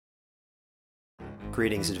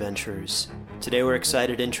Greetings, adventurers. Today we're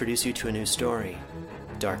excited to introduce you to a new story,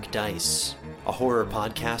 Dark Dice, a horror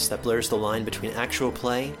podcast that blurs the line between actual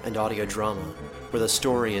play and audio drama, where the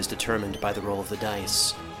story is determined by the roll of the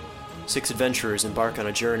dice. 6 adventurers embark on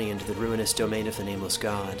a journey into the ruinous domain of the Nameless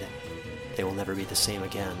God. They will never be the same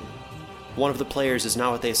again. One of the players is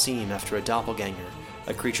not what they seem after a doppelganger,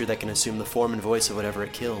 a creature that can assume the form and voice of whatever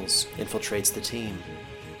it kills, infiltrates the team.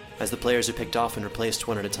 As the players are picked off and replaced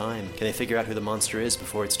one at a time, can they figure out who the monster is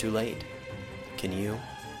before it's too late? Can you?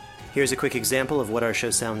 Here's a quick example of what our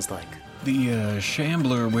show sounds like. The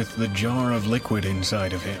shambler with the jar of liquid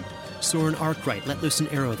inside of him. Soren Arkwright let loose an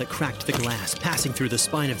arrow that cracked the glass, passing through the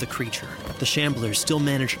spine of the creature. The shambler still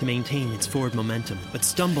managed to maintain its forward momentum, but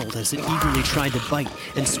stumbled as it eagerly tried to bite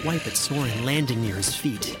and swipe at Soren, landing near his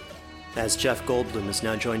feet. As Jeff Goldblum has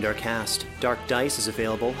now joined our cast, Dark Dice is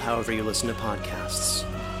available however you listen to podcasts.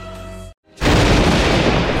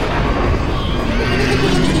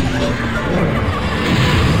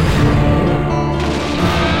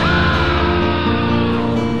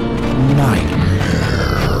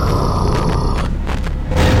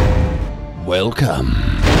 Welcome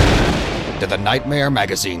to the Nightmare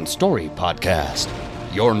Magazine Story Podcast,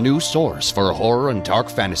 your new source for horror and dark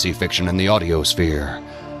fantasy fiction in the audiosphere.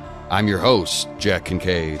 I'm your host, Jack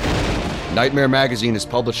Kincaid. Nightmare Magazine is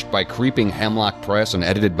published by Creeping Hemlock Press and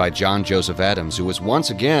edited by John Joseph Adams, who is once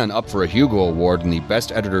again up for a Hugo Award in the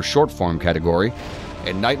Best Editor Short Form category,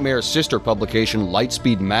 and Nightmare's sister publication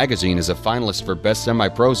Lightspeed Magazine is a finalist for Best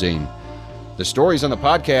Semi-Prozine. The stories on the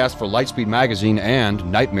podcast for Lightspeed Magazine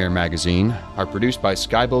and Nightmare Magazine are produced by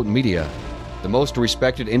Skyboat Media, the most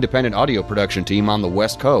respected independent audio production team on the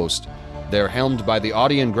West Coast. They're helmed by the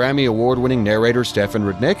Audie and Grammy Award-winning narrator Stefan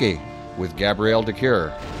Rudnicki, with Gabrielle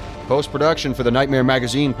DeCure. Post-production for the Nightmare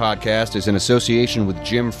Magazine podcast is in association with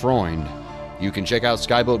Jim Freund. You can check out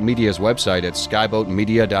Skyboat Media's website at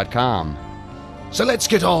skyboatmedia.com. So let's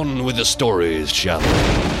get on with the stories, shall we?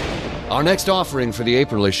 Our next offering for the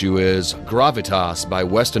April issue is Gravitas by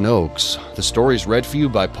Weston Ochse. The story is read for you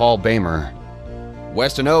by Paul Bamer.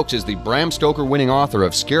 Weston Ochse is the Bram Stoker-winning author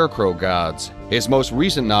of Scarecrow Gods. His most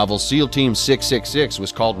recent novel, SEAL Team 666,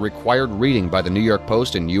 was called Required Reading by the New York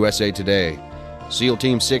Post and USA Today. SEAL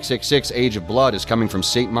Team 666 Age of Blood is coming from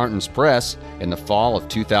St. Martin's Press in the fall of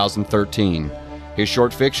 2013. His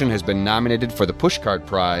short fiction has been nominated for the Pushcart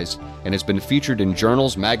Prize and has been featured in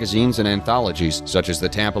journals, magazines, and anthologies such as the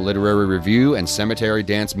Tampa Literary Review and Cemetery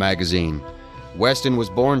Dance Magazine. Weston was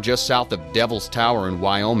born just south of Devil's Tower in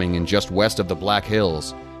Wyoming and just west of the Black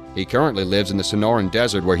Hills. He currently lives in the Sonoran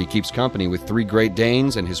Desert, where he keeps company with 3 Great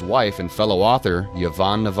Danes and his wife and fellow author,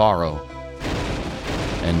 Yvonne Navarro.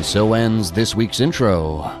 And so ends this week's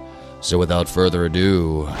intro. So without further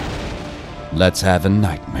ado, let's have a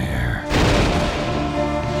nightmare.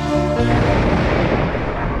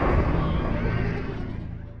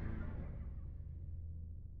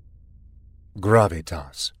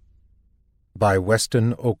 Gravitas by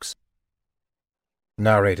Weston Ochse.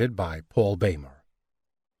 Narrated by Paul Bamer.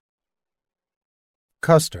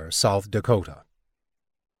 Custer, South Dakota.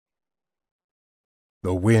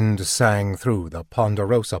 The wind sang through the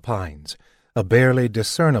ponderosa pines, a barely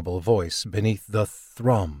discernible voice beneath the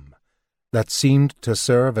thrum that seemed to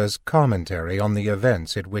serve as commentary on the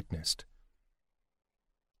events it witnessed.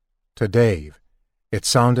 To Dave, it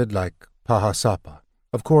sounded like Pahasapa.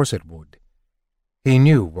 Of course it would. He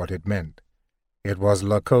knew what it meant. It was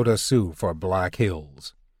Lakota Sioux for Black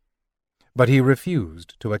Hills. But he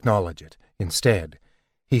refused to acknowledge it. Instead,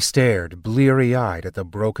 he stared bleary-eyed at the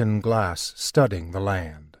broken glass studding the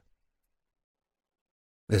land.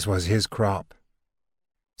 This was his crop,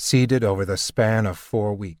 seeded over the span of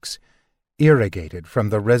 4 weeks, irrigated from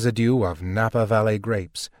the residue of Napa Valley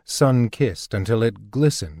grapes, sun-kissed until it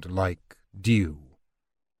glistened like dew.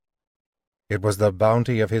 It was the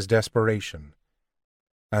bounty of his desperation,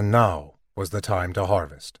 and now was the time to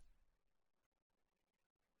harvest.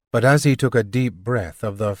 But as he took a deep breath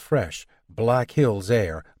of the fresh, Black Hills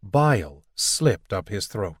air, bile slipped up his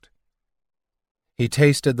throat. He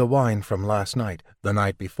tasted the wine from last night, the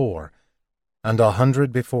night before, and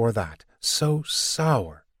 100 before that, so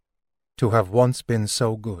sour, to have once been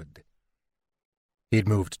so good. He'd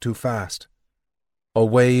moved too fast. A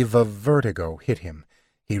wave of vertigo hit him.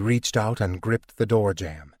 He reached out and gripped the door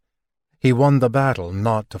jamb. He won the battle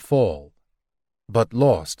not to fall, but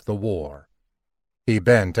lost the war. He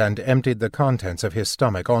bent and emptied the contents of his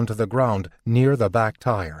stomach onto the ground near the back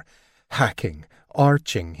tire, hacking,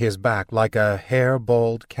 arching his back like a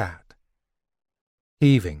hair-balled cat,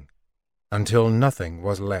 heaving until nothing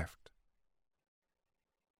was left.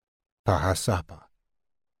 Pahasapa,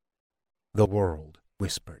 the world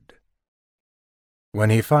whispered. When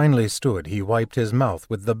he finally stood, he wiped his mouth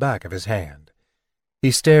with the back of his hand. He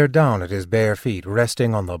stared down at his bare feet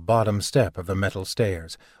resting on the bottom step of the metal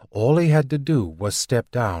stairs. All he had to do was step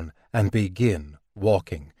down and begin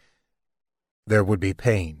walking. There would be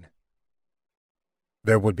pain.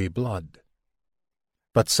 There would be blood.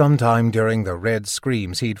 But sometime during the red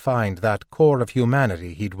screams he'd find that core of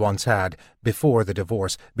humanity he'd once had before the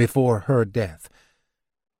divorce, before her death,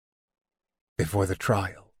 before the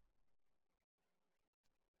trial.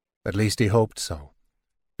 At least he hoped so,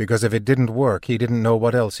 because if it didn't work, he didn't know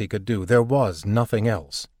what else he could do. There was nothing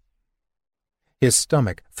else. His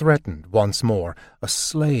stomach threatened once more, a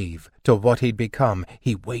slave to what he'd become.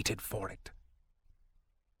 He waited for it.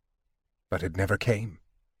 But it never came.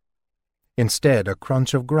 Instead, a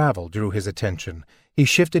crunch of gravel drew his attention. He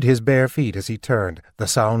shifted his bare feet as he turned. The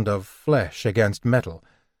sound of flesh against metal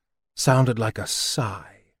sounded like a sigh.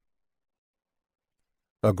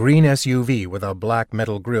 A green SUV with a black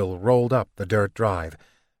metal grille rolled up the dirt drive,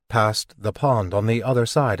 past the pond on the other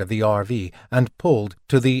side of the RV, and pulled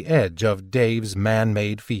to the edge of Dave's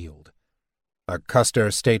man-made field. A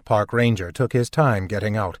Custer State Park ranger took his time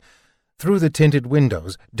getting out. Through the tinted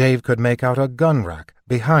windows, Dave could make out a gun rack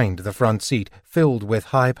behind the front seat filled with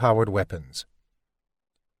high-powered weapons.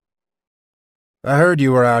 "I heard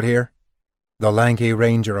you were out here." The lanky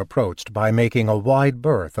ranger approached by making a wide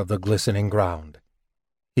berth of the glistening ground.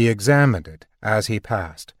 He examined it as he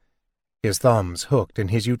passed, his thumbs hooked in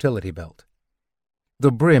his utility belt.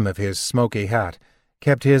 The brim of his smoky hat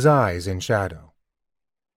kept his eyes in shadow.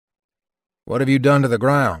 "What have you done to the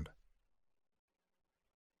ground?"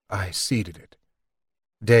 "I seeded it,"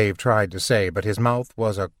 Dave tried to say, but his mouth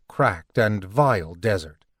was a cracked and vile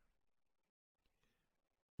desert.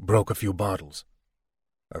 "Broke a few bottles."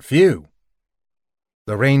 "A few?"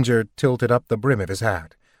 The ranger tilted up the brim of his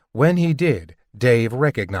hat. When he did, Dave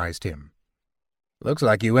recognized him. "Looks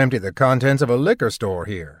like you emptied the contents of a liquor store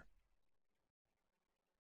here."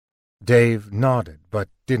 Dave nodded, but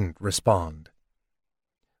didn't respond.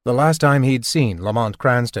 The last time he'd seen Lamont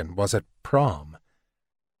Cranston was at prom.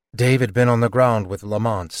 Dave had been on the ground with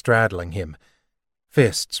Lamont straddling him,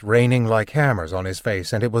 fists raining like hammers on his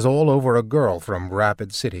face, and it was all over a girl from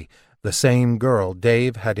Rapid City, the same girl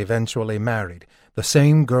Dave had eventually married, the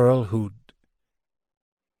same girl who'd...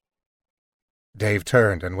 Dave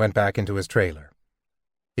turned and went back into his trailer.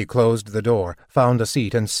 He closed the door, found a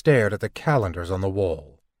seat, and stared at the calendars on the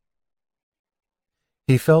wall.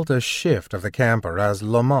 He felt a shift of the camper as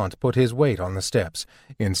Lamont put his weight on the steps.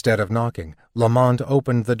 Instead of knocking, Lamont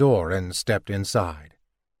opened the door and stepped inside.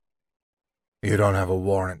 "You don't have a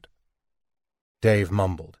warrant," Dave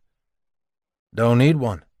mumbled. "Don't need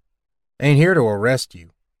one. Ain't here to arrest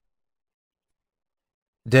you."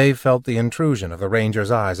 Dave felt the intrusion of the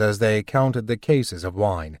ranger's eyes as they counted the cases of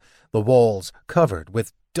wine, the walls covered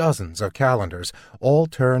with dozens of calendars, all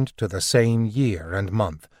turned to the same year and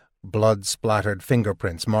month, blood-splattered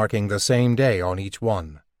fingerprints marking the same day on each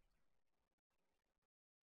one.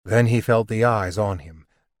 Then he felt the eyes on him,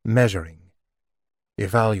 measuring,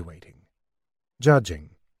 evaluating,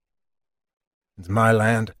 judging. "It's my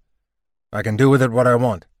land. I can do with it what I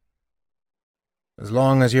want. As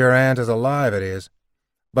long as your aunt is alive, it is.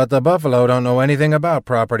 But the buffalo don't know anything about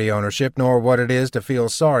property ownership nor what it is to feel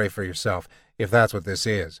sorry for yourself, if that's what this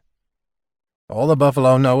is. All the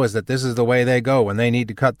buffalo know is that this is the way they go when they need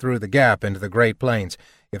to cut through the gap into the Great Plains.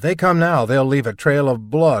 If they come now, they'll leave a trail of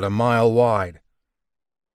blood a mile wide.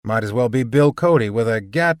 Might as well be Bill Cody with a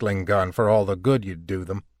Gatling gun for all the good you'd do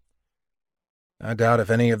them. I doubt if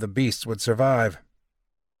any of the beasts would survive."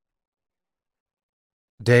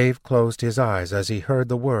 Dave closed his eyes as he heard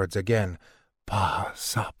the words again.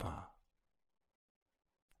 "Pa-sapa."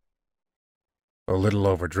 A little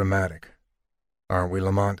overdramatic, aren't we,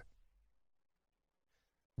 Lamont?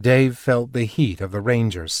 Dave felt the heat of the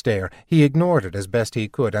ranger's stare. He ignored it as best he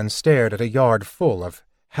could and stared at a yard full of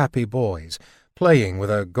happy boys, playing with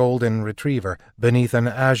a golden retriever beneath an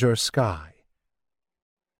azure sky.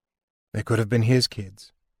 They could have been his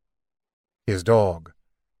kids, his dog.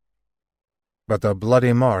 But the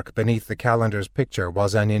bloody mark beneath the calendar's picture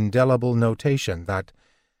was an indelible notation that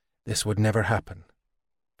this would never happen.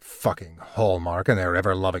 Fucking Hallmark and their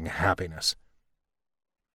ever-loving happiness.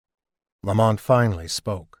 Lamont finally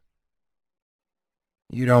spoke.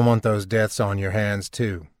 "You don't want those deaths on your hands,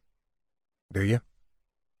 too, do you?"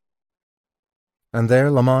 And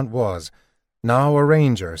there Lamont was, now a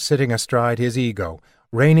ranger sitting astride his ego,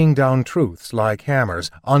 raining down truths like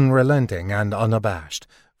hammers, unrelenting and unabashed.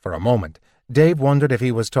 For a moment, Dave wondered if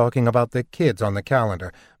he was talking about the kids on the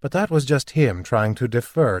calendar, but that was just him trying to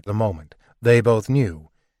defer the moment. They both knew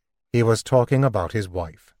he was talking about his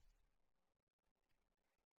wife.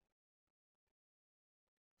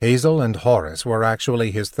 Hazel and Horace were actually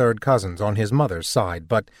his third cousins on his mother's side,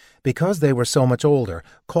 but because they were so much older,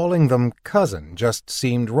 calling them cousin just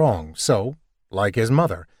seemed wrong, so, like his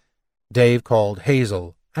mother, Dave called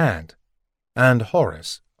Hazel Aunt and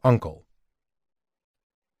Horace Uncle.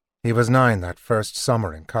 He was 9 that first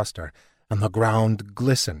summer in Custer, and the ground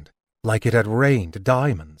glistened like it had rained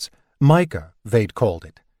diamonds. Mica, they'd called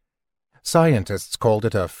it. Scientists called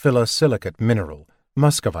it a phyllosilicate mineral,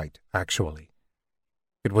 muscovite, actually.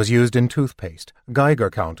 It was used in toothpaste,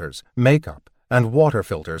 Geiger counters, makeup, and water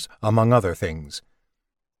filters, among other things.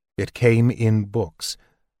 It came in books,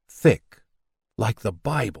 thick, like the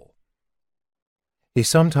Bible. He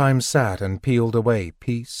sometimes sat and peeled away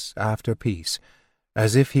piece after piece,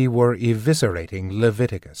 as if he were eviscerating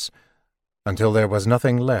Leviticus, until there was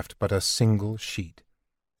nothing left but a single sheet.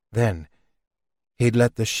 Then he'd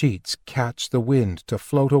let the sheets catch the wind to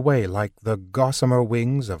float away like the gossamer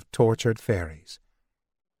wings of tortured fairies.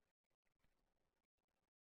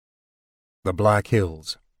 The Black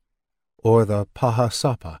Hills, or the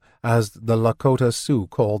Pahasapa, as the Lakota Sioux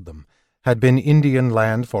called them, had been Indian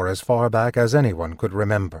land for as far back as anyone could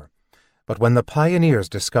remember. But when the pioneers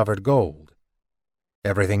discovered gold,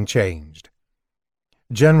 everything changed.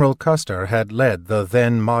 General Custer had led the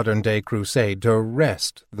then modern-day crusade to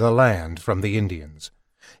wrest the land from the Indians.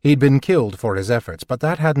 He'd been killed for his efforts, but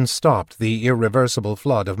that hadn't stopped the irreversible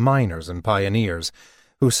flood of miners and pioneers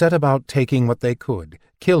who set about taking what they could,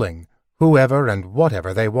 killing whoever and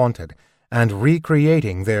whatever they wanted, and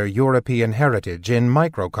recreating their European heritage in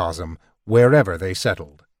microcosm wherever they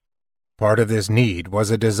settled. Part of this need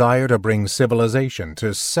was a desire to bring civilization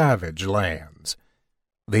to savage lands.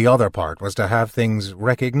 The other part was to have things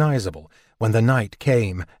recognizable when the night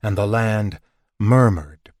came and the land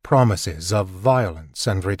murmured promises of violence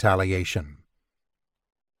and retaliation.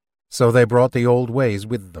 So they brought the old ways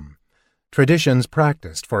with them. Traditions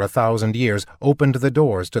practiced for 1,000 years opened the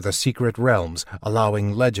doors to the secret realms,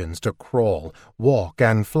 allowing legends to crawl, walk,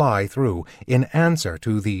 and fly through in answer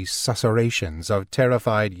to the susurrations of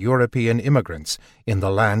terrified European immigrants in the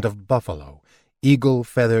land of buffalo,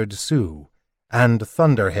 eagle-feathered Sioux, and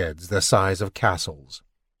thunderheads the size of castles.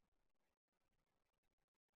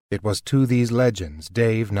 It was to these legends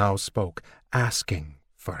Dave now spoke, asking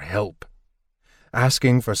for help.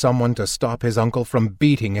 Asking for someone to stop his uncle from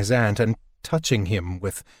beating his aunt and touching him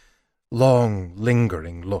with long,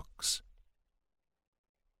 lingering looks.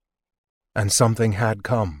 And something had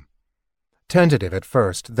come. Tentative at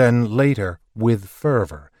first, then later with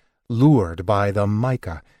fervor, lured by the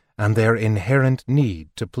mica and their inherent need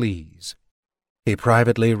to please. He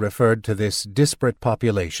privately referred to this disparate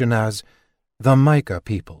population as the mica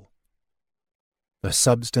people. The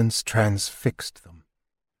substance transfixed them.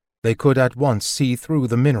 They could at once see through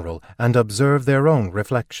the mineral and observe their own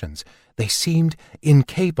reflections. They seemed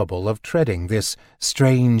incapable of treading this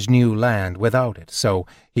strange new land without it, so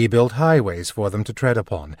he built highways for them to tread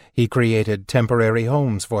upon. He created temporary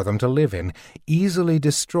homes for them to live in, easily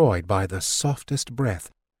destroyed by the softest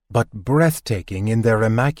breath, but breathtaking in their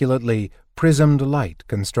immaculately prismed light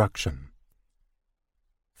construction.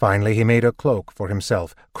 Finally he made a cloak for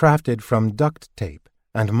himself, crafted from duct tape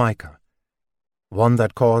and mica, one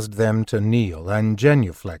that caused them to kneel and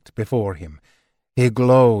genuflect before him. He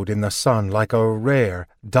glowed in the sun like a rare,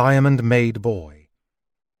 diamond-made boy.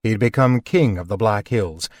 He'd become king of the Black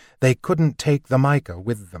Hills. They couldn't take the mica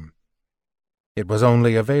with them. It was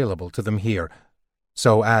only available to them here.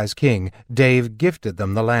 So as king, Dave gifted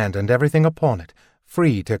them the land and everything upon it,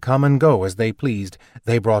 free to come and go as they pleased.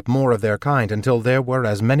 They brought more of their kind until there were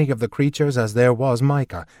as many of the creatures as there was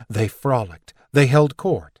mica. They frolicked. They held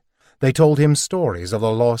court. They told him stories of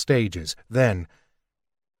the lost ages. Then,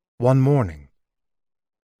 one morning,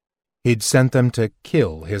 he'd sent them to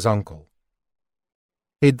kill his uncle.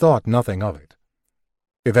 He'd thought nothing of it.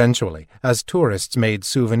 Eventually, as tourists made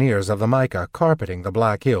souvenirs of the mica carpeting the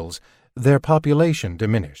Black Hills, their population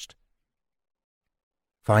diminished.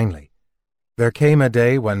 Finally, there came a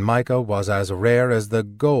day when mica was as rare as the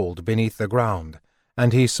gold beneath the ground,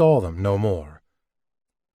 and he saw them no more.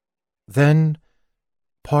 Then,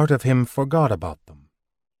 part of him forgot about them.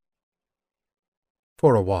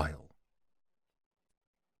 For a while.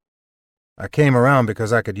 "I came around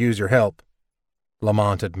because I could use your help,"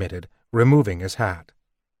 Lamont admitted, removing his hat.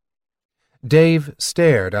 Dave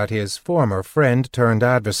stared at his former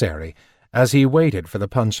friend-turned-adversary as he waited for the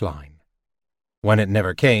punchline. When it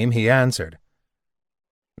never came, he answered,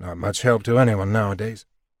 "Not much help to anyone nowadays.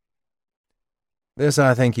 This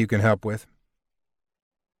I think you can help with.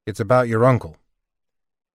 It's about your uncle."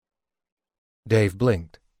 Dave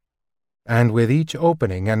blinked. and with each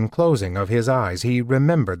opening and closing of his eyes he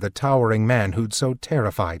remembered the towering man who'd so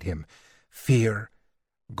terrified him. Fear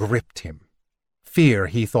gripped him. Fear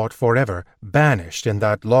he thought forever banished in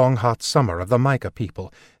that long hot summer of the Mica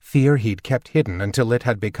people. Fear he'd kept hidden until it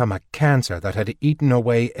had become a cancer that had eaten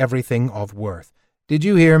away everything of worth. "Did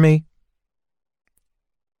you hear me?"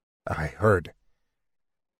 "I heard.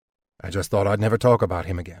 I just thought I'd never talk about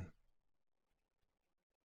him again."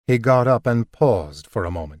 He got up and paused for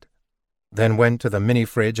a moment, then went to the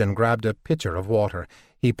mini-fridge and grabbed a pitcher of water.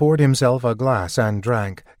 He poured himself a glass and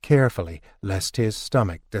drank carefully, lest his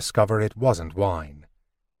stomach discover it wasn't wine.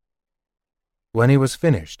 When he was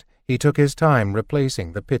finished, he took his time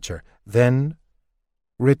replacing the pitcher, then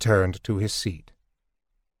returned to his seat.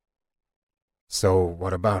 "So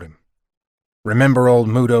what about him? Remember old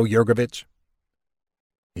Mudo Yurgovich?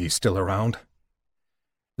 He's still around?"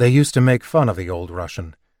 They used to make fun of the old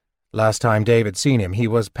Russian. Last time Dave had seen him, he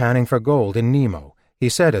was panning for gold in Nemo. He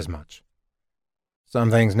said as much. "Some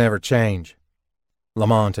things never change,"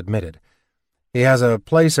 Lamont admitted. "He has a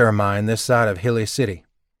placer mine this side of Hilly City.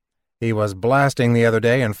 He was blasting the other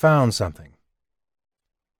day and found something.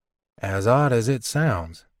 As odd as it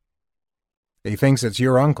sounds. He thinks it's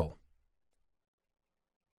your uncle."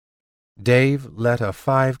 Dave let a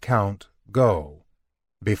 5-count go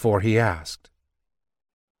before he asked,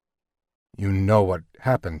 "You know what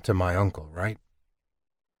happened to my uncle, right?"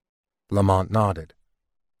 Lamont nodded.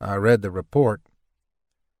 "I read the report."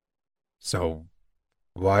 "So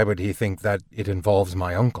why would he think that it involves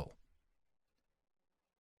my uncle?"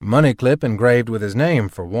 "Money clip engraved with his name,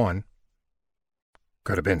 for one.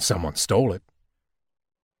 Could have been someone stole it.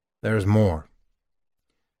 There's more.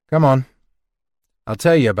 Come on. I'll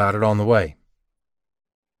tell you about it on the way."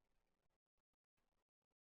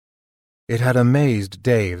 It had amazed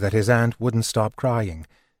Dave that his aunt wouldn't stop crying.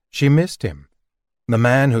 She missed him, the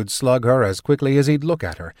man who'd slug her as quickly as he'd look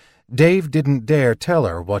at her. Dave didn't dare tell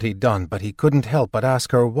her what he'd done, but he couldn't help but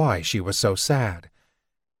ask her why she was so sad.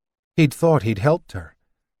 He'd thought he'd helped her.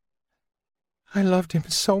 "I loved him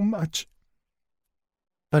so much."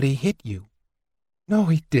 "But he hit you." "No,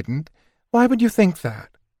 he didn't. Why would you think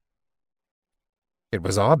that?" It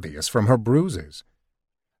was obvious from her bruises.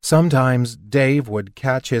 Sometimes Dave would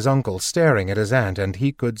catch his uncle staring at his aunt, and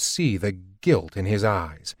he could see the guilt in his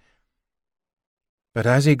eyes. But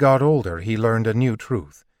as he got older, he learned a new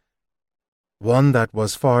truth, one that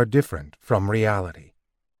was far different from reality.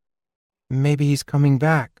 "Maybe he's coming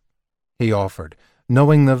back," he offered,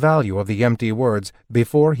 knowing the value of the empty words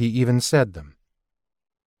before he even said them.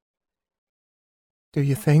 "Do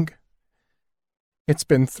you think? It's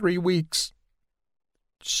been 3 weeks.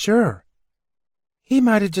 "Sure. He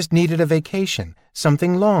might have just needed a vacation,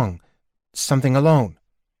 something long, something alone."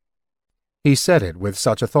 He said it with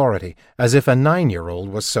such authority, as if a 9-year-old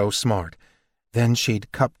was so smart. Then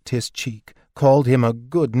she'd cupped his cheek, called him a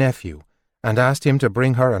good nephew, and asked him to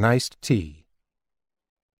bring her an iced tea.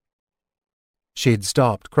 She'd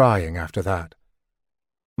stopped crying after that.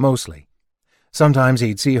 Mostly. Sometimes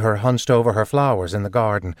he'd see her hunched over her flowers in the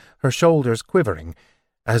garden, her shoulders quivering,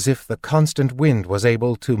 as if the constant wind was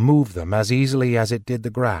able to move them as easily as it did the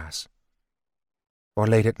grass. Or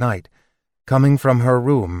late at night, coming from her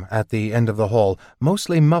room at the end of the hall,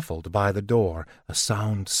 mostly muffled by the door, a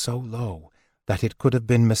sound so low that it could have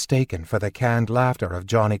been mistaken for the canned laughter of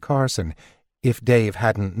Johnny Carson if Dave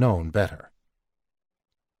hadn't known better.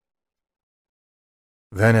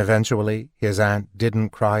 Then eventually his aunt didn't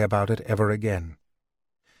cry about it ever again.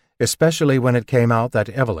 Especially when it came out that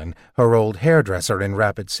Evelyn, her old hairdresser in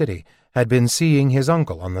Rapid City, had been seeing his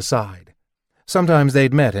uncle on the side. Sometimes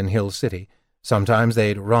they'd met in Hill City, sometimes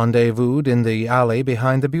they'd rendezvoused in the alley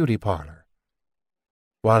behind the beauty parlor.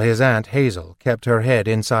 While his Aunt Hazel kept her head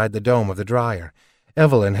inside the dome of the dryer,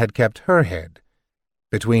 Evelyn had kept her head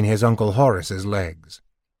between his Uncle Horace's legs.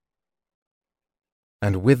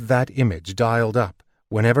 And with that image dialed up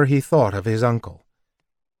whenever he thought of his uncle,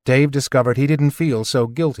 Dave discovered he didn't feel so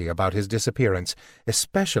guilty about his disappearance,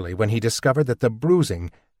 especially when he discovered that the bruising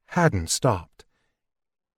hadn't stopped.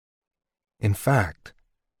 In fact,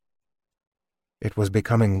 it was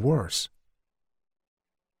becoming worse.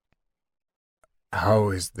 "How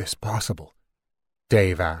is this possible?"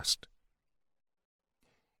 Dave asked.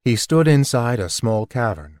 He stood inside a small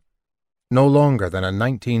cavern, no longer than a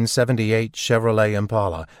 1978 Chevrolet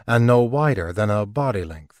Impala and no wider than a body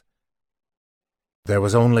length. There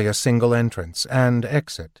was only a single entrance and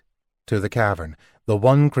exit to the cavern, the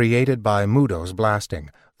one created by Mudo's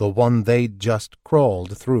blasting, the one they'd just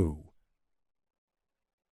crawled through.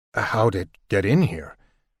 "How'd it get in here?"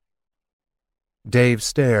 Dave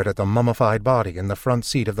stared at the mummified body in the front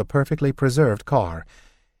seat of the perfectly preserved car.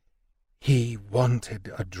 He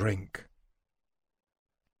wanted a drink.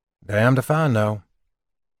 Damned if I know.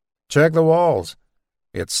 Check the walls.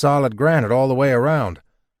 It's solid granite all the way around.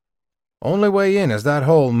 Only way in is that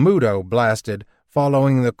hole Mudo blasted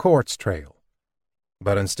following the quartz trail.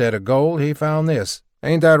 But instead of gold, he found this.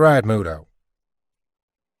 Ain't that right, Mudo?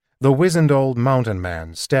 The wizened old mountain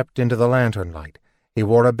man stepped into the lantern light. He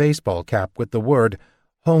wore a baseball cap with the word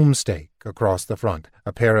Homestake across the front,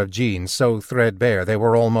 a pair of jeans so threadbare they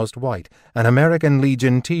were almost white, an American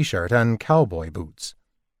Legion t-shirt, and cowboy boots.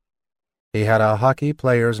 He had a hockey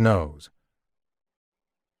player's nose.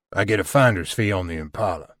 I get a finder's fee on the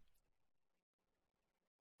Impala.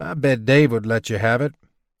 I bet Dave would let you have it.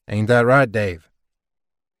 Ain't that right, Dave?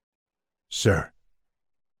 Sure.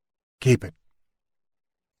 Keep it.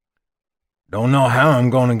 Don't know how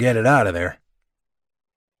I'm going to get it out of there.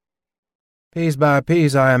 Piece by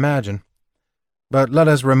piece, I imagine. But let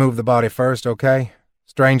us remove the body first, okay?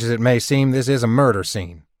 Strange as it may seem, this is a murder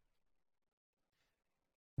scene.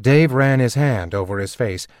 Dave ran his hand over his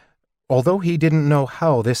face. Although he didn't know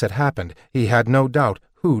how this had happened, he had no doubt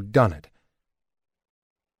who'd done it.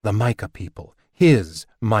 The Mica people, his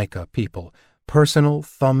Mica people, personal,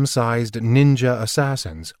 thumb-sized ninja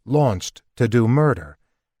assassins launched to do murder.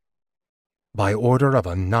 By order of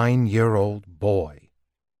a 9-year-old boy.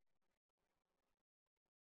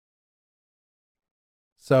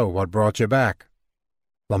 So what brought you back?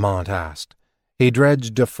 Lamont asked. He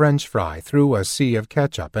dredged a French fry through a sea of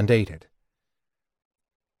ketchup and ate it.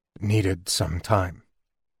 Needed some time.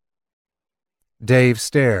 Dave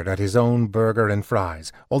stared at his own burger and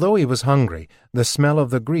fries. Although he was hungry, the smell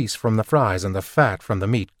of the grease from the fries and the fat from the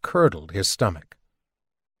meat curdled his stomach.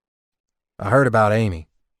 I heard about Amy.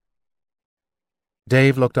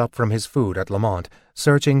 Dave looked up from his food at Lamont,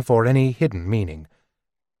 searching for any hidden meaning.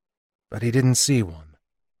 But he didn't see one.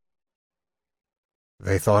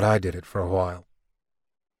 They thought I did it for a while.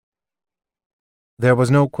 There was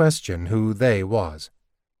no question who they was.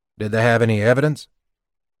 Did they have any evidence?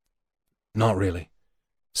 Not really.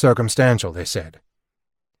 Circumstantial, they said.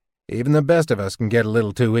 Even the best of us can get a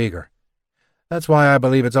little too eager. That's why I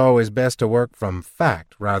believe it's always best to work from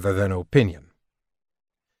fact rather than opinion.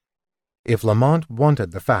 If Lamont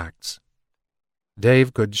wanted the facts,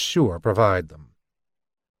 Dave could sure provide them.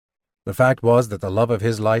 The fact was that the love of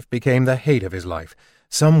his life became the hate of his life,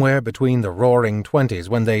 somewhere between the roaring 20s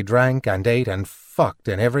when they drank and ate and fucked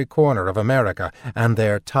in every corner of America and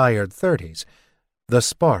their tired 30s, the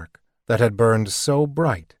spark that had burned so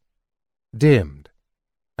bright dimmed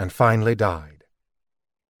and finally died.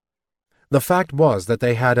 The fact was that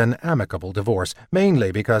they had an amicable divorce,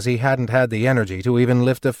 mainly because he hadn't had the energy to even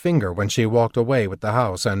lift a finger when she walked away with the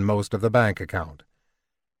house and most of the bank account.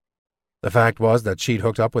 The fact was that she'd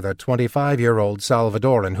hooked up with a 25-year-old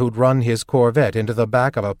Salvadoran who'd run his Corvette into the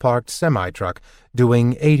back of a parked semi-truck,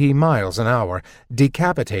 doing 80 miles an hour,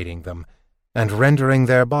 decapitating them, and rendering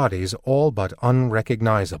their bodies all but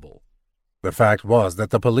unrecognizable. The fact was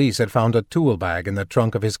that the police had found a tool bag in the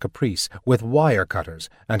trunk of his Caprice with wire cutters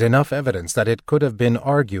and enough evidence that it could have been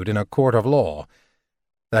argued in a court of law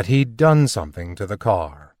that he'd done something to the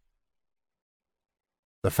car.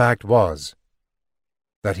 The fact was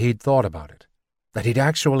that he'd thought about it, that he'd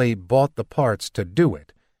actually bought the parts to do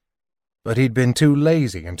it, but he'd been too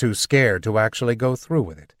lazy and too scared to actually go through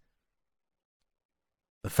with it.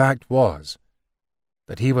 The fact was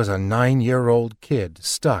that he was a 9-year-old kid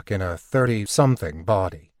stuck in a 30-something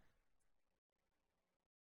body.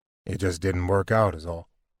 It just didn't work out, is all.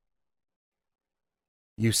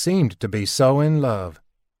 You seemed to be so in love,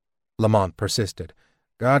 Lamont persisted.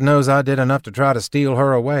 God knows I did enough to try to steal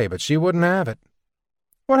her away, but she wouldn't have it.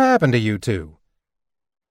 What happened to you two?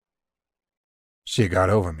 She got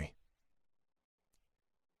over me.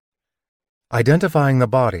 Identifying the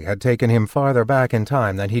body had taken him farther back in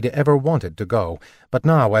time than he'd ever wanted to go, but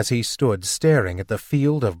now as he stood staring at the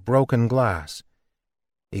field of broken glass,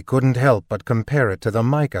 he couldn't help but compare it to the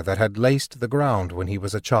mica that had laced the ground when he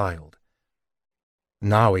was a child.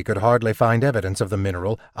 Now he could hardly find evidence of the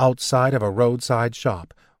mineral outside of a roadside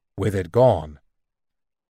shop, with it gone.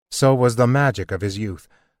 So was the magic of his youth.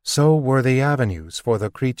 So were the avenues for the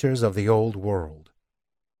creatures of the old world.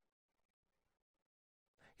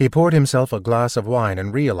 He poured himself a glass of wine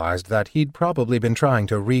and realized that he'd probably been trying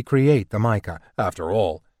to recreate the mica, after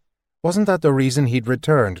all. Wasn't that the reason he'd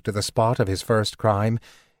returned to the spot of his first crime,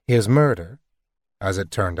 his murder, as it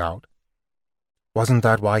turned out? Wasn't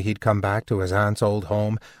that why he'd come back to his aunt's old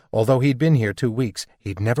home? Although he'd been here 2 weeks,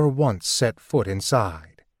 he'd never once set foot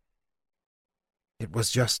inside. It was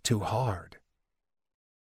just too hard.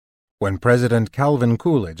 When President Calvin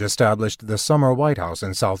Coolidge established the summer White House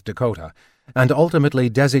in South Dakota, and ultimately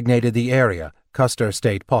designated the area Custer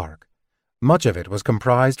State Park. Much of it was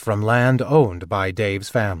comprised from land owned by Dave's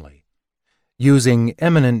family. Using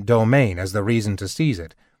eminent domain as the reason to seize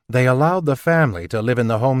it, they allowed the family to live in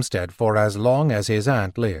the homestead for as long as his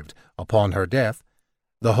aunt lived. Upon her death,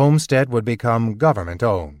 the homestead would become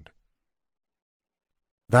government-owned.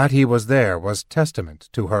 That he was there was testament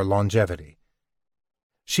to her longevity.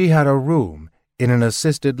 She had a room in an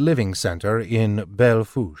assisted living center in Belle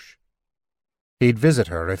Fourche. He'd visit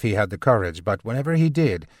her if he had the courage, but whenever he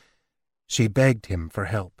did, she begged him for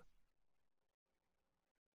help.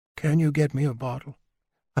 "Can you get me a bottle?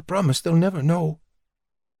 I promise they'll never know."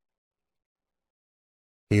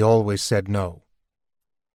 He always said no.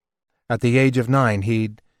 At the age of 9,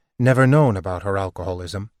 he'd never known about her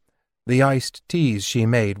alcoholism. The iced teas she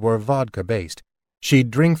made were vodka-based. She'd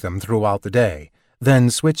drink them throughout the day, then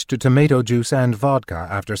switch to tomato juice and vodka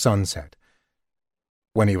after sunset.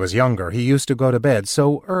 When he was younger, he used to go to bed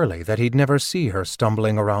so early that he'd never see her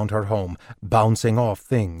stumbling around her home, bouncing off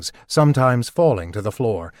things, sometimes falling to the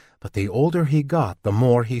floor. But the older he got, the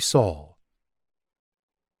more he saw.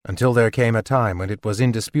 Until there came a time when it was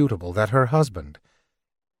indisputable that her husband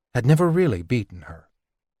had never really beaten her.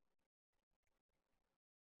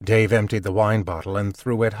 Dave emptied the wine bottle and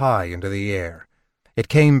threw it high into the air. It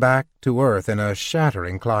came back to earth in a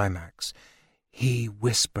shattering climax. He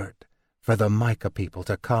whispered for the mica people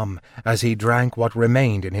to come as he drank what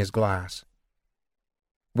remained in his glass.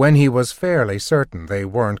 When he was fairly certain they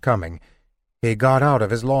weren't coming, he got out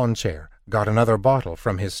of his lawn chair, got another bottle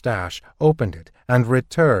from his stash, opened it, and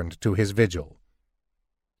returned to his vigil.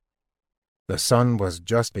 The sun was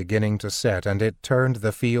just beginning to set, and it turned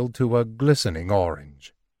the field to a glistening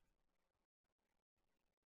orange.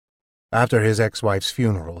 After his ex-wife's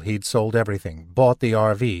funeral, he'd sold everything, bought the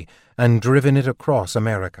RV, and driven it across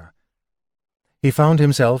America. He found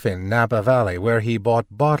himself in Napa Valley, where he bought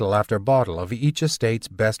bottle after bottle of each estate's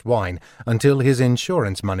best wine until his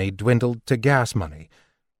insurance money dwindled to gas money.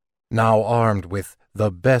 Now armed with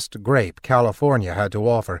the best grape California had to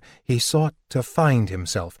offer, he sought to find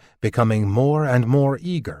himself, becoming more and more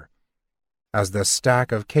eager as the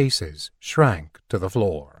stack of cases shrank to the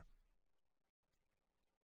floor.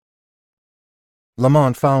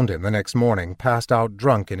 Lamont found him the next morning, passed out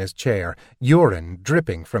drunk in his chair, urine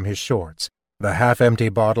dripping from his shorts, the half-empty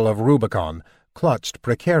bottle of Rubicon clutched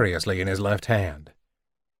precariously in his left hand.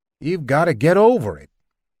 "You've got to get over it."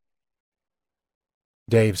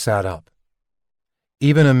 Dave sat up.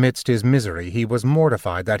 Even amidst his misery, he was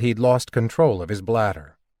mortified that he'd lost control of his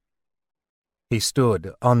bladder. He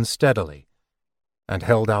stood unsteadily and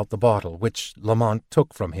held out the bottle, which Lamont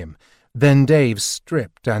took from him. Then Dave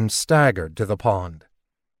stripped and staggered to the pond.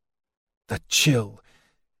 The chill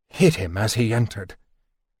hit him as he entered.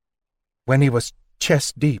 When he was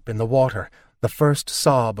chest-deep in the water, the first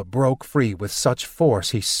sob broke free with such force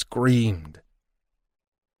he screamed.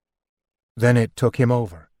 Then it took him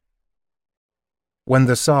over. When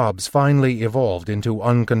the sobs finally evolved into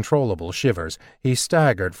uncontrollable shivers, he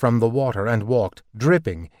staggered from the water and walked,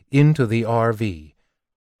 dripping, into the RV.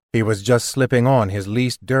 He was just slipping on his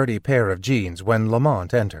least dirty pair of jeans when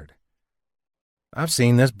Lamont entered. "I've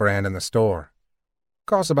seen this brand in the store.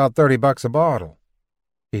 Costs about $30 a bottle,"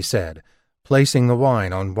 he said, placing the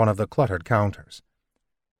wine on one of the cluttered counters.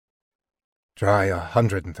 "Try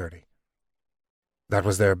 130. That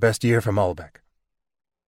was their best year for Malbec."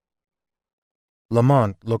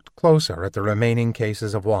 Lamont looked closer at the remaining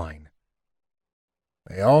cases of wine.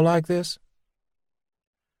 "They all like this?"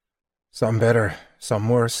 "Some better, some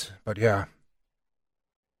worse, but yeah."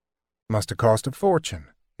 "Must have cost a fortune."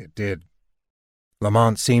 "It did."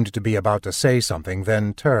 Lamont seemed to be about to say something,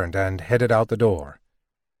 then turned and headed out the door.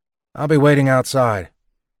 "I'll be waiting outside."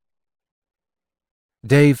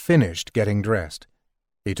 Dave finished getting dressed.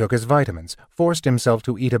 He took his vitamins, forced himself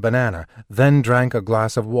to eat a banana, then drank a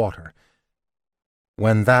glass of water.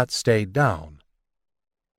 When that stayed down,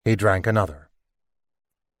 he drank another.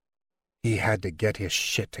 He had to get his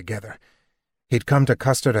shit together. He'd come to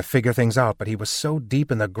Custer to figure things out, but he was so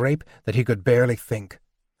deep in the grape that he could barely think.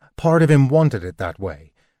 Part of him wanted it that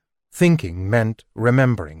way. Thinking meant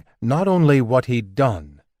remembering not only what he'd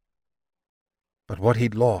done, but what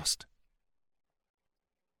he'd lost.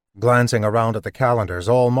 Glancing around at the calendars,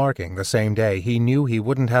 all marking the same day, he knew he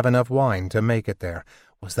wouldn't have enough wine to make it there.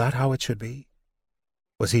 Was that how it should be?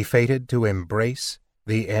 Was he fated to embrace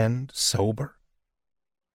the end sober?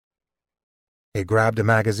 He grabbed a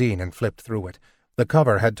magazine and flipped through it. The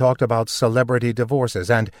cover had talked about celebrity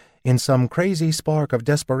divorces, and, in some crazy spark of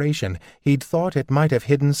desperation, he'd thought it might have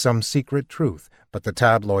hidden some secret truth, but the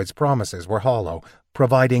tabloids' promises were hollow,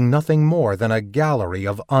 providing nothing more than a gallery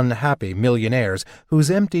of unhappy millionaires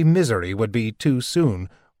whose empty misery would be too soon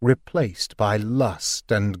replaced by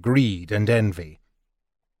lust and greed and envy.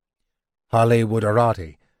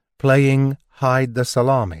 Hollywooderati, playing Hide the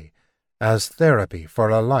Salami, as therapy for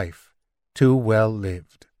a life too well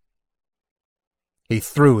lived. He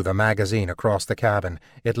threw the magazine across the cabin.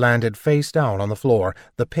 It landed face down on the floor,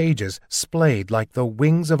 the pages splayed like the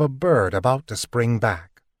wings of a bird about to spring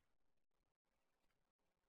back.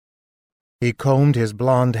 He combed his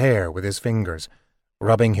blond hair with his fingers.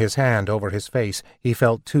 Rubbing his hand over his face, he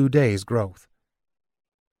felt 2 days' growth.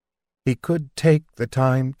 He could take the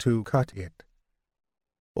time to cut it.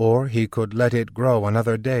 Or he could let it grow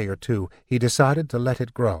another day or two. He decided to let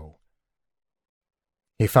it grow.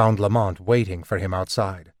 He found Lamont waiting for him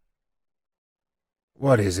outside.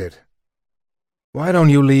 "What is it? Why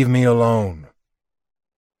don't you leave me alone?"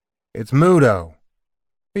 "It's Mudo.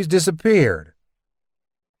 He's disappeared."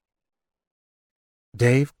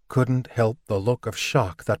 Dave couldn't help the look of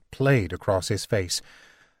shock that played across his face.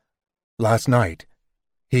 Last night,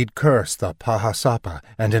 he'd cursed the Pahasapa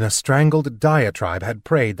and in a strangled diatribe had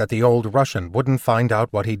prayed that the old Russian wouldn't find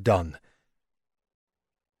out what he'd done.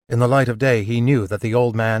 In the light of day, he knew that the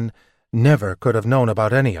old man never could have known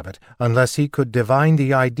about any of it unless he could divine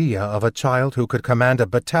the idea of a child who could command a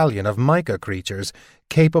battalion of mica creatures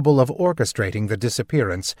capable of orchestrating the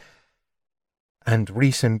disappearance and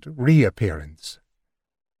recent reappearance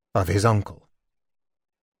of his uncle.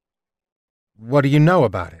 "What do you know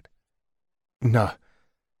about it?"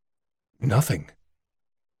 Nothing,"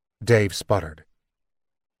 Dave sputtered.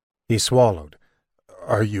 He swallowed.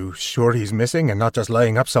 "Are you sure he's missing and not just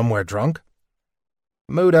laying up somewhere drunk?"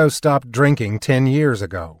 "Mudo stopped drinking 10 years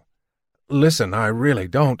ago. Listen, I really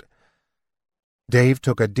don't—" Dave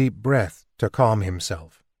took a deep breath to calm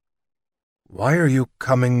himself. "Why are you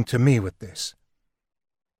coming to me with this?"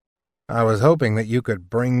 "I was hoping that you could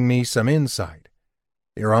bring me some insight.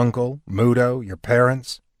 Your uncle, Mudo, your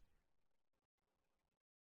parents."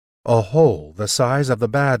 A hole the size of the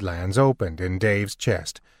Badlands opened in Dave's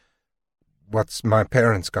chest. "What's my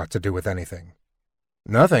parents got to do with anything?"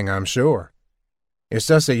 "Nothing, I'm sure. It's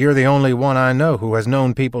just that you're the only one I know who has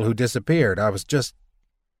known people who disappeared. I was just—"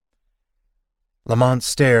 Lamont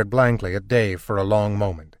stared blankly at Dave for a long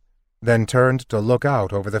moment, then turned to look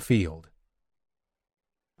out over the field.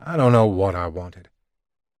 "I don't know what I wanted.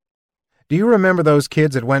 Do you remember those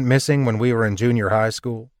kids that went missing when we were in junior high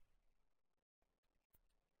school?"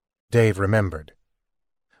 Dave remembered.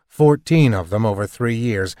 14 of them over 3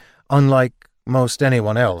 years. Unlike most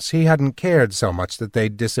anyone else, he hadn't cared so much that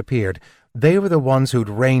they'd disappeared. They were the ones who'd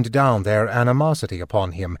rained down their animosity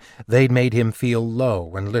upon him. They'd made him feel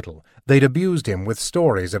low and little. They'd abused him with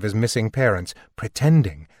stories of his missing parents,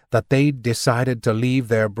 pretending that they'd decided to leave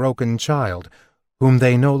their broken child, whom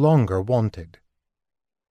they no longer wanted.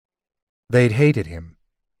 They'd hated him,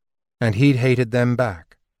 and he'd hated them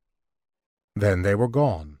back. Then they were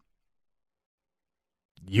gone.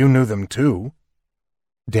 "You knew them too?"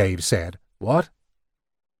 Dave said. "What?"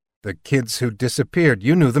 "The kids who disappeared,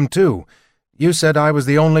 you knew them too. You said I was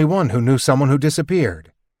the only one who knew someone who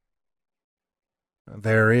disappeared."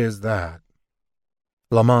 "There is that,"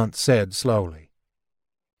 Lamont said slowly.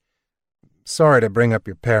 "Sorry to bring up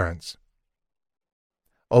your parents."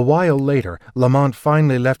 A while later, Lamont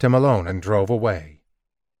finally left him alone and drove away.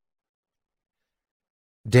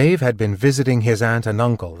 Dave had been visiting his aunt and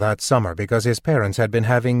uncle that summer because his parents had been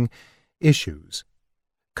having issues.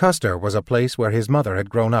 Custer was a place where his mother had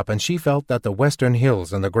grown up, and she felt that the western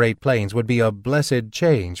hills and the Great Plains would be a blessed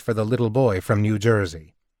change for the little boy from New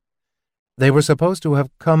Jersey. They were supposed to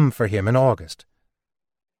have come for him in August,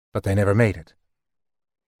 but they never made it.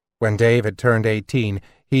 When Dave had turned 18,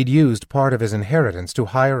 he'd used part of his inheritance to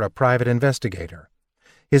hire a private investigator.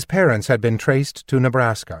 His parents had been traced to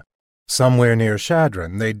Nebraska. Somewhere near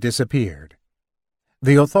Chadron, they'd disappeared.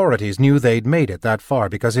 The authorities knew they'd made it that far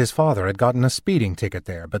because his father had gotten a speeding ticket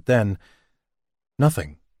there, but then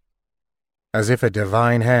nothing. As if a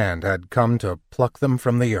divine hand had come to pluck them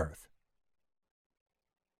from the earth.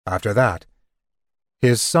 After that,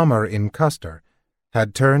 his summer in Custer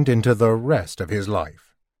had turned into the rest of his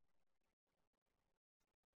life.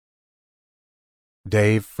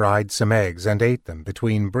 Dave fried some eggs and ate them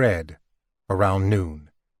between bread around noon.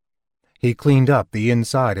 He cleaned up the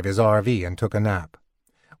inside of his RV and took a nap.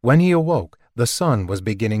 When he awoke, the sun was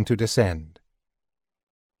beginning to descend.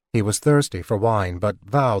 He was thirsty for wine, but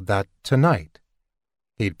vowed that tonight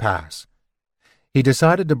he'd pass. he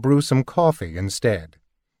decided to brew some coffee instead.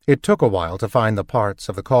 It took a while to find the parts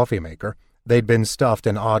of the coffee maker. They'd been stuffed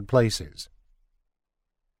in odd places.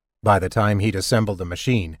 By the time he'd assembled the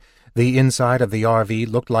machine, the inside of the RV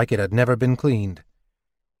looked like it had never been cleaned.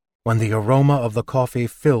 When the aroma of the coffee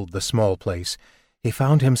filled the small place, he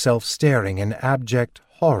found himself staring in abject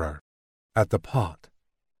horror at the pot.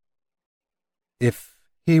 If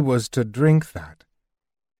he was to drink that,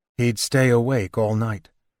 he'd stay awake all night,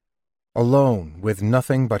 alone with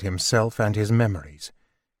nothing but himself and his memories.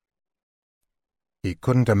 He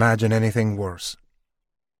couldn't imagine anything worse.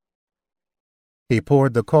 He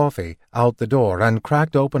poured the coffee out the door and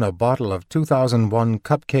cracked open a bottle of 2001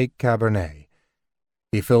 Cupcake Cabernet.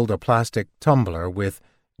 He filled a plastic tumbler with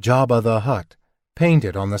Jabba the Hutt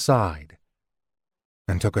painted on the side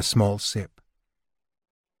and took a small sip.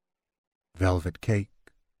 Velvet cake,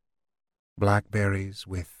 blackberries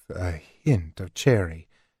with a hint of cherry,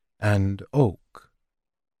 and oak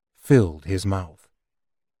filled his mouth.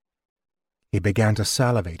 He began to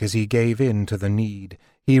salivate as he gave in to the need.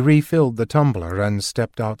 He refilled the tumbler and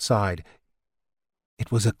stepped outside.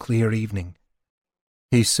 It was a clear evening.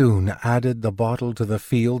 He soon added the bottle to the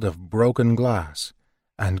field of broken glass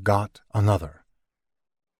and got another.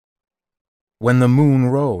 When the moon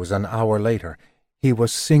rose an hour later, he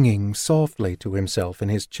was singing softly to himself in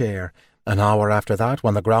his chair. An hour after that,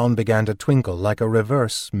 when the ground began to twinkle like a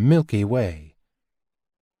reverse Milky Way,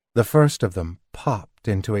 the first of them popped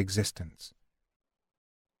into existence.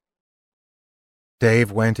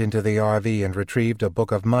 Dave went into the RV and retrieved a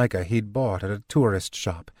book of mica he'd bought at a tourist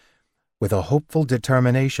shop. With a hopeful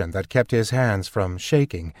determination that kept his hands from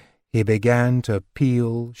shaking, he began to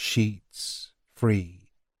peel sheets free.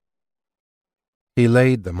 He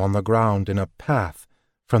laid them on the ground in a path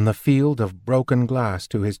from the field of broken glass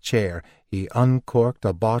to his chair. He uncorked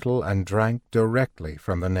a bottle and drank directly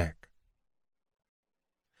from the neck.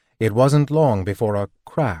 It wasn't long before a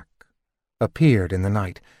crack appeared in the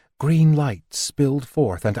night. Green light spilled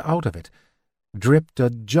forth, and out of it dripped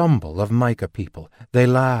a jumble of mica people. They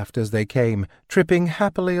laughed as they came, tripping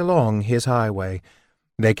happily along his highway.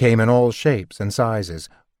 They came in all shapes and sizes,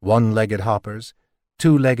 one-legged hoppers,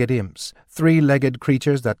 two-legged imps, three-legged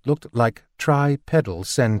creatures that looked like tripedal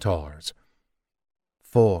centaurs.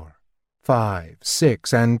 4, 5,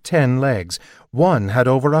 6, and 10 legs. One had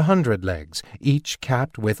over 100 legs, each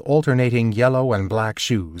capped with alternating yellow and black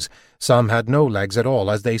shoes. Some had no legs at all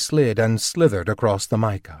as they slid and slithered across the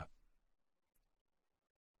mica.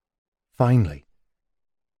 Finally,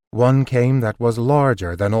 one came that was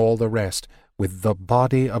larger than all the rest, with the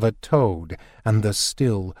body of a toad and the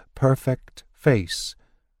still, perfect face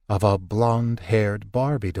of a blonde-haired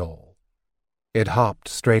Barbie doll. It hopped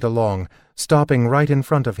straight along, stopping right in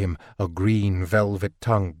front of him. A green velvet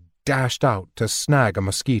tongue dashed out to snag a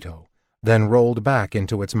mosquito, then rolled back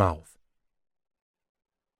into its mouth.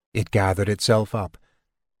 It gathered itself up,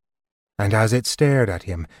 and as it stared at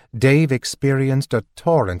him, Dave experienced a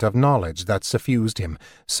torrent of knowledge that suffused him.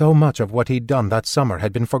 So much of what he'd done that summer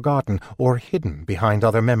had been forgotten or hidden behind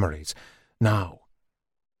other memories. Now,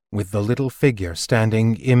 with the little figure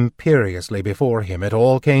standing imperiously before him, it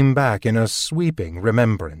all came back in a sweeping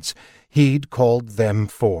remembrance. He'd called them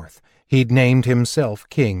forth. He'd named himself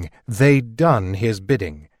king. They'd done his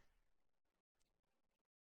bidding.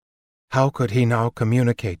 How could he now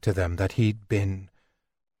communicate to them that he'd been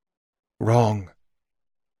wrong?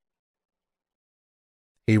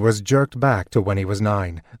 He was jerked back to when he was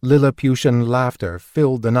 9. Lilliputian laughter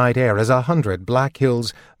filled the night air as 100 Black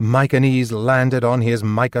Hills Mycanese landed on his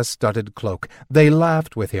mica-studded cloak. They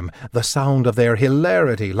laughed with him, the sound of their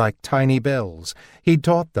hilarity like tiny bells. He'd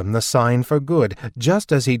taught them the sign for good,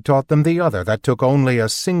 just as he'd taught them the other that took only a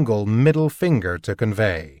single middle finger to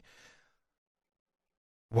convey.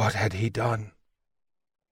 What had he done?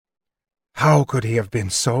 How could he have been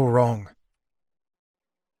so wrong?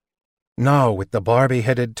 Now, with the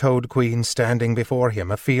Barbie-headed Toad Queen standing before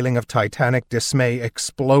him, a feeling of titanic dismay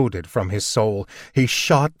exploded from his soul. He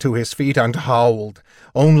shot to his feet and howled,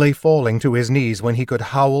 only falling to his knees when he could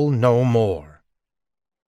howl no more.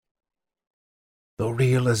 The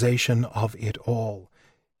realization of it all,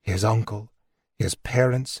 his uncle, his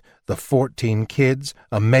parents, the 14 kids,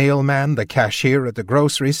 a mailman, the cashier at the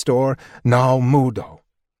grocery store, now Mudo.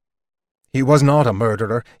 He was not a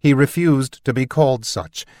murderer. He refused to be called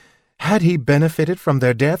such. Had he benefited from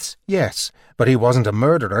their deaths? Yes, but he wasn't a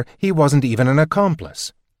murderer. He wasn't even an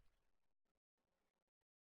accomplice.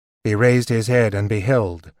 He raised his head and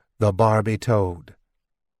beheld the Barbie toad.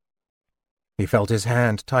 He felt his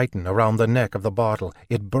hand tighten around the neck of the bottle.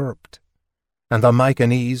 It burped, and the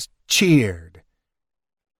Mycanese cheered.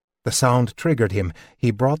 The sound triggered him.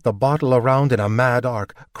 He brought the bottle around in a mad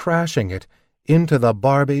arc, crashing it into the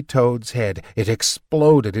Barbie toad's head. It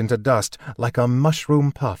exploded into dust like a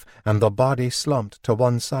mushroom puff, and the body slumped to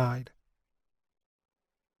one side.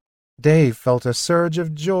 Dave felt a surge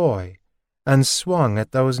of joy and swung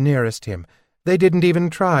at those nearest him. They didn't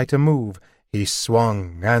even try to move. He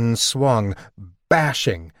swung and swung,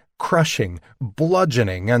 bashing, crushing,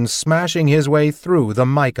 bludgeoning, and smashing his way through the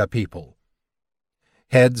mica people.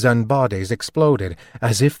 Heads and bodies exploded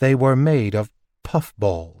as if they were made of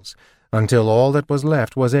puffballs, until all that was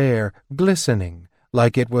left was air glistening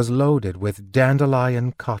like it was loaded with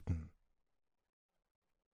dandelion cotton.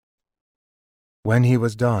 When he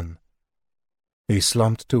was done, he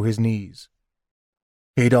slumped to his knees.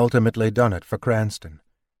 He'd ultimately done it for Cranston,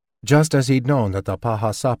 just as he'd known that the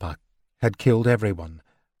Pahasapak had killed everyone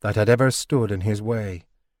that had ever stood in his way.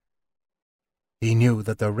 He knew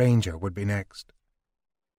that the Ranger would be next.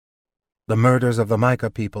 The murders of the mica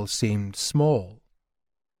people seemed small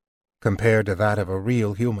compared to that of a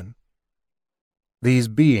real human. These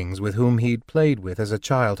beings with whom he'd played with as a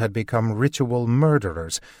child had become ritual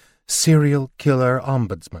murderers, serial killer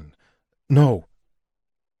ombudsmen. No,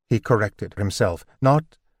 he corrected himself,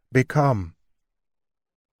 not become.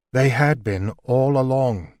 They had been all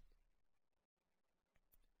along.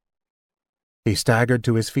 He staggered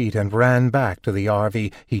to his feet and ran back to the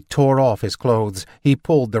RV. He tore off his clothes. He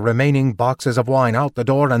pulled the remaining boxes of wine out the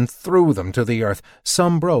door and threw them to the earth.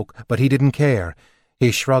 Some broke, but he didn't care.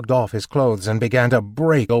 He shrugged off his clothes and began to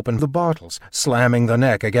break open the bottles, slamming the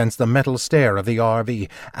neck against the metal stair of the RV.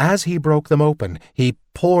 As he broke them open, he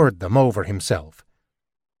poured them over himself.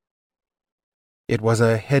 It was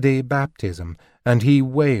a heady baptism, and he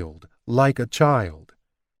wailed like a child.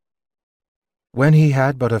 When he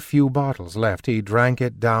had but a few bottles left, he drank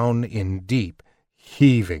it down in deep,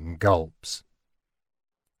 heaving gulps.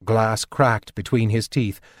 Glass cracked between his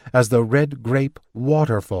teeth as the red grape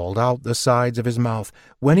waterfalled out the sides of his mouth.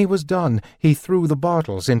 When he was done, he threw the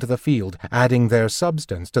bottles into the field, adding their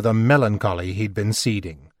substance to the melancholy he'd been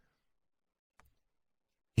seeding.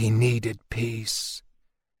 He needed peace.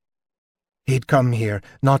 He'd come here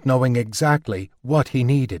not knowing exactly what he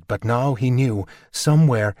needed, but now he knew.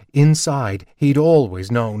 Somewhere inside he'd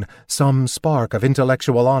always known, some spark of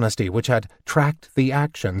intellectual honesty which had tracked the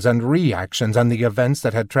actions and reactions and the events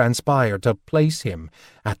that had transpired to place him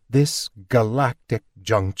at this galactic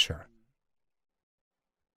juncture.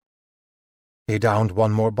 He downed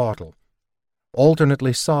one more bottle,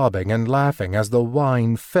 alternately sobbing and laughing as the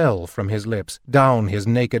wine fell from his lips, down his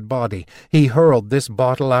naked body. He hurled this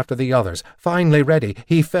bottle after the others. Finally ready,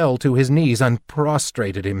 he fell to his knees and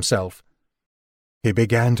prostrated himself. He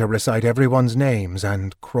began to recite everyone's names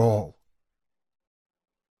and crawl.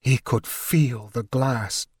 He could feel the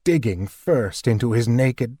glass digging first into his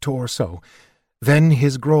naked torso, then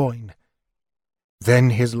his groin,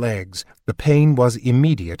 then his legs. The pain was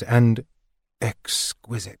immediate and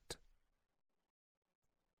exquisite.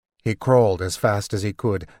 He crawled as fast as he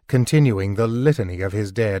could, continuing the litany of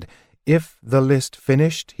his dead. If the list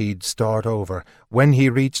finished, he'd start over. When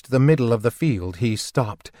he reached the middle of the field, he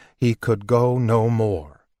stopped. He could go no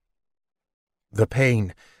more. The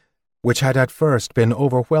pain, which had at first been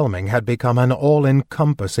overwhelming, had become an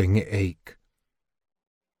all-encompassing ache.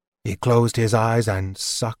 He closed his eyes and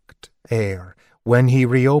sucked air. When he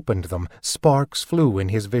reopened them, sparks flew in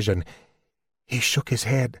his vision. He shook his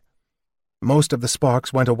head. Most of the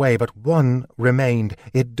sparks went away, but one remained.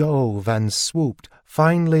 It dove and swooped,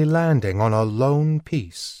 finally landing on a lone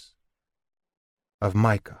piece of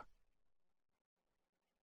mica.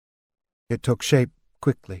 It took shape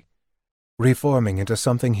quickly, reforming into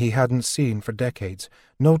something he hadn't seen for decades.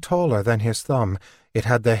 No taller than his thumb, it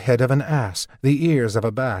had the head of an ass, the ears of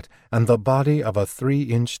a bat, and the body of a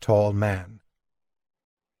 3-inch-tall man.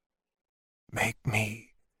 "Make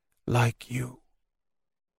me like you,"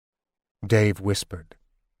 Dave whispered.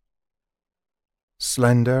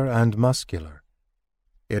 Slender and muscular,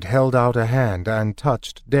 it held out a hand and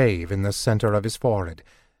touched Dave in the center of his forehead,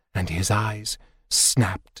 and his eyes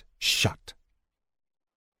snapped shut.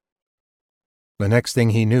 The next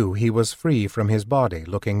thing he knew, he was free from his body,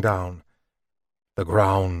 looking down. The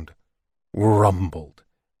ground rumbled,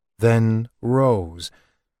 then rose,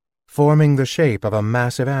 forming the shape of a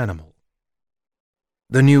massive animal.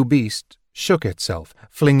 The new beast shook itself,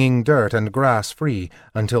 flinging dirt and grass free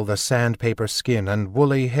until the sandpaper skin and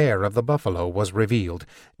woolly hair of the buffalo was revealed.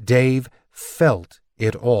 Dave felt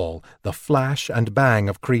it all, the flash and bang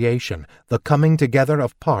of creation, the coming together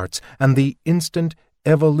of parts, and the instant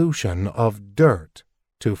evolution of dirt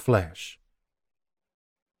to flesh.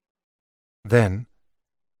 Then,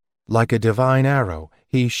 like a divine arrow,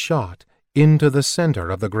 he shot into the center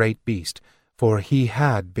of the great beast, for he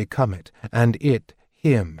had become it, and it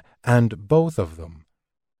him, and both of them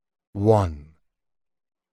one.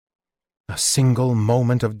 A single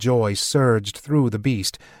moment of joy surged through the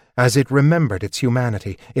beast. As it remembered its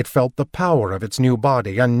humanity, it felt the power of its new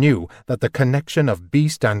body and knew that the connection of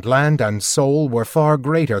beast and land and soul were far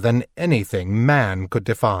greater than anything man could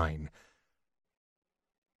define.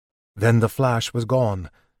 Then the flash was gone,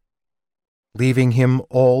 leaving him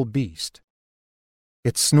all beast.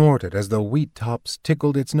 It snorted as the wheat tops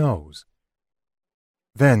tickled its nose,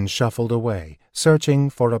 then shuffled away, searching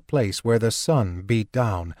for a place where the sun beat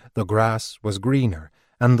down, the grass was greener,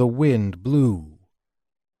 and the wind blew.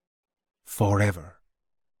 Forever.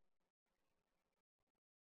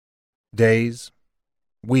 Days,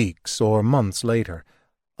 weeks, or months later,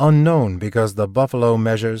 unknown because the buffalo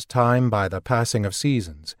measures time by the passing of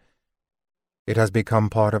seasons, it has become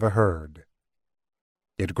part of a herd.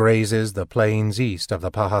 It grazes the plains east of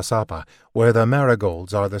the Pahasapa, where the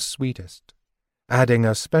marigolds are the sweetest, adding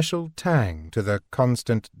a special tang to the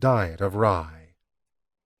constant diet of rye.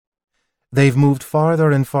 They've moved farther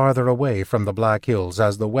and farther away from the Black Hills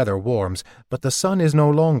as the weather warms, but the sun is no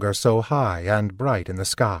longer so high and bright in the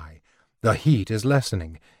sky. The heat is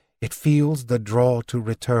lessening. It feels the draw to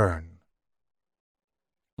return.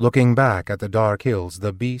 Looking back at the dark hills,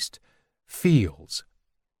 the beast feels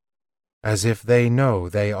as if they know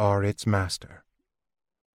they are its master.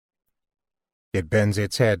 It bends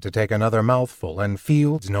its head to take another mouthful and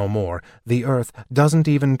feels no more. The earth doesn't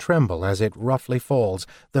even tremble as it roughly falls.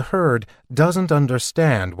 The herd doesn't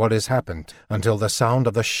understand what has happened until the sound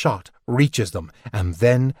of the shot reaches them, and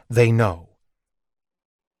then they know.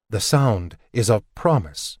 The sound is a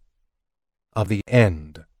promise of the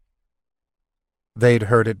end. They'd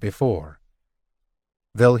heard it before.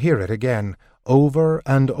 They'll hear it again, over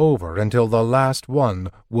and over, until the last one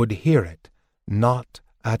would hear it not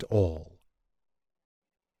at all.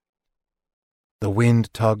 The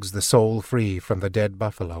wind tugs the soul free from the dead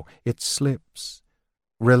buffalo. It slips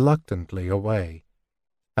reluctantly away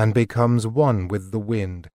and becomes one with the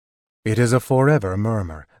wind. It is a forever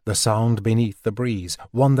murmur, the sound beneath the breeze,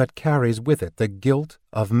 one that carries with it the guilt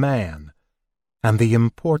of man and the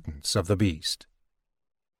importance of the beast.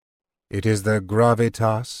 It is the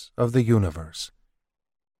gravitas of the universe.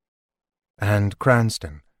 And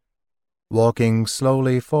Cranston, walking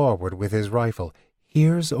slowly forward with his rifle,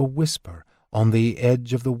 hears a whisper on the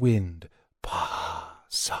edge of the wind,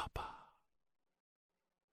 Pa-Sapa.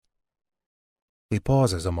 He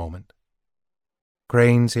pauses a moment,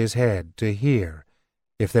 cranes his head to hear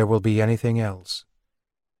if there will be anything else.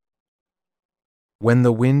 When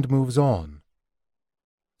the wind moves on,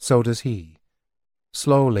 so does he,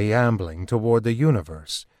 slowly ambling toward the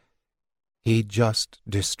universe he just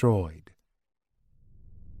destroyed.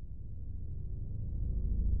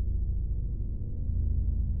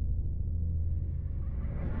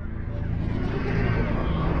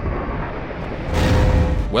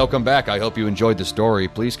 Welcome back. I hope you enjoyed the story.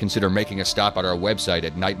 Please consider making a stop at our website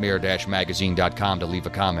at nightmare-magazine.com to leave a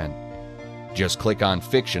comment. Just click on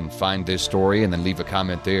Fiction, find this story, and then leave a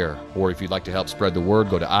comment there. Or if you'd like to help spread the word,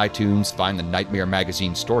 go to iTunes, find the Nightmare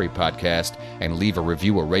Magazine Story Podcast, and leave a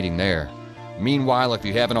review or rating there. Meanwhile, if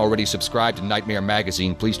you haven't already subscribed to Nightmare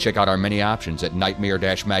Magazine, please check out our many options at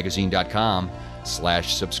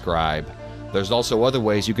nightmare-magazine.com/subscribe. There's also other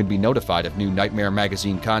ways you can be notified of new Nightmare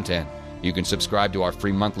Magazine content. You can subscribe to our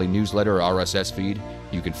free monthly newsletter or RSS feed.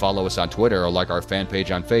 You can follow us on Twitter or like our fan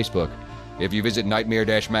page on Facebook. If you visit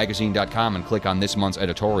nightmare-magazine.com and click on this month's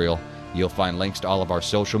editorial, you'll find links to all of our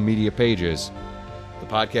social media pages. The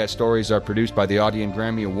podcast stories are produced by the Audie and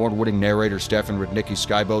Grammy Award-winning narrator Stefan Rudnicki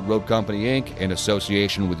Skyboat Road Company, Inc. in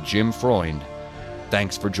association with Jim Freund.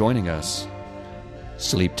 Thanks for joining us.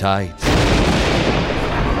 Sleep tight.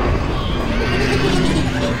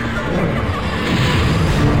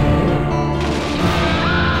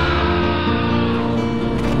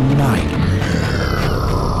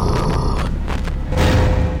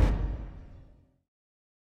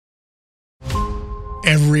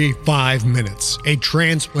 Every 5 minutes, a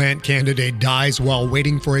transplant candidate dies while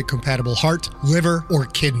waiting for a compatible heart, liver, or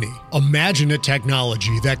kidney. Imagine a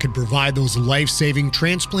technology that could provide those life-saving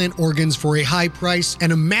transplant organs for a high price,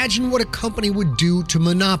 and imagine what a company would do to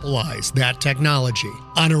monopolize that technology.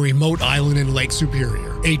 On a remote island in Lake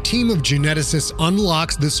Superior, a team of geneticists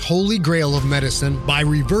unlocks this holy grail of medicine by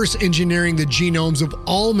reverse engineering the genomes of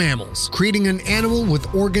all mammals, creating an animal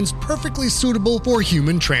with organs perfectly suitable for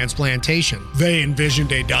human transplantation. They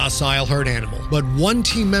envisioned a docile herd animal, but one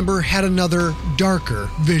team member had another, darker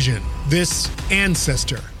vision. This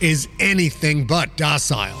ancestor is anything but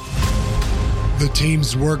docile. The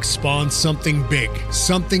team's work spawns something big,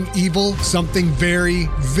 something evil, something very,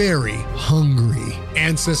 very hungry.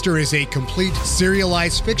 Ancestor is a complete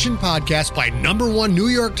serialized fiction podcast by #1 New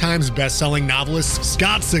York Times bestselling novelist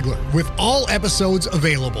Scott Sigler, with all episodes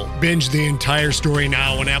available. Binge the entire story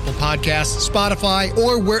now on Apple Podcasts, Spotify,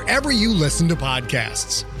 or wherever you listen to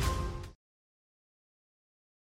podcasts.